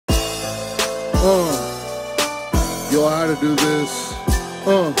Yo, I had to do this.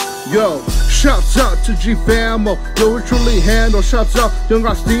 Yo, shouts out to GFamo. Yo, we truly handle. Shouts out young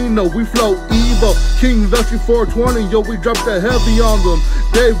Austino. We flow evil. King Luxury 420. Yo, we drop the heavy on them.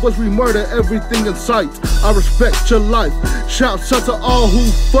 DaVeWeS, we murder everything in sight. I respect your life. Shouts out to all who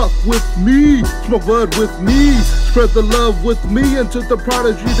fuck with me. Smoke bud with me. Spread the love with me into the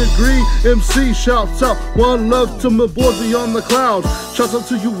Prodigy degree. MC, shouts out. One love to my boys beyond the clouds. Shouts out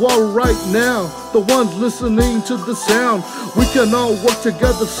to you all right now. The ones listening to the sound. We can all work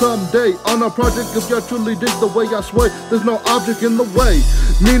together someday on a project if y'all truly dig the way I sway. There's no object in the way,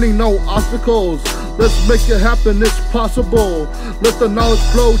 meaning no obstacles. Let's make it happen, it's possible. Let the knowledge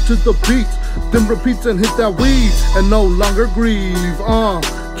flow to the beat, then repeat and hit that weed and no longer grieve.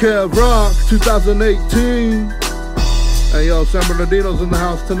 KevRokk 2018. Hey yo, San Bernardino's in the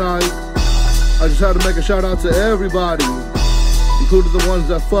house tonight. I just had to make a shout out to everybody, including the ones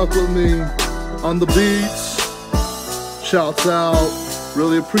that fuck with me on the beats. Shouts out,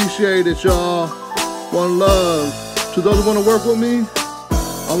 really appreciate it, y'all. One love. To those who want to work with me,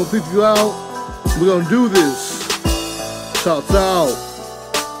 I'ma pick you out. We're gonna do this. Shouts out.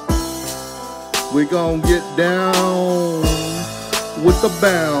 We gonna get down with the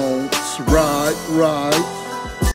bounce. Right.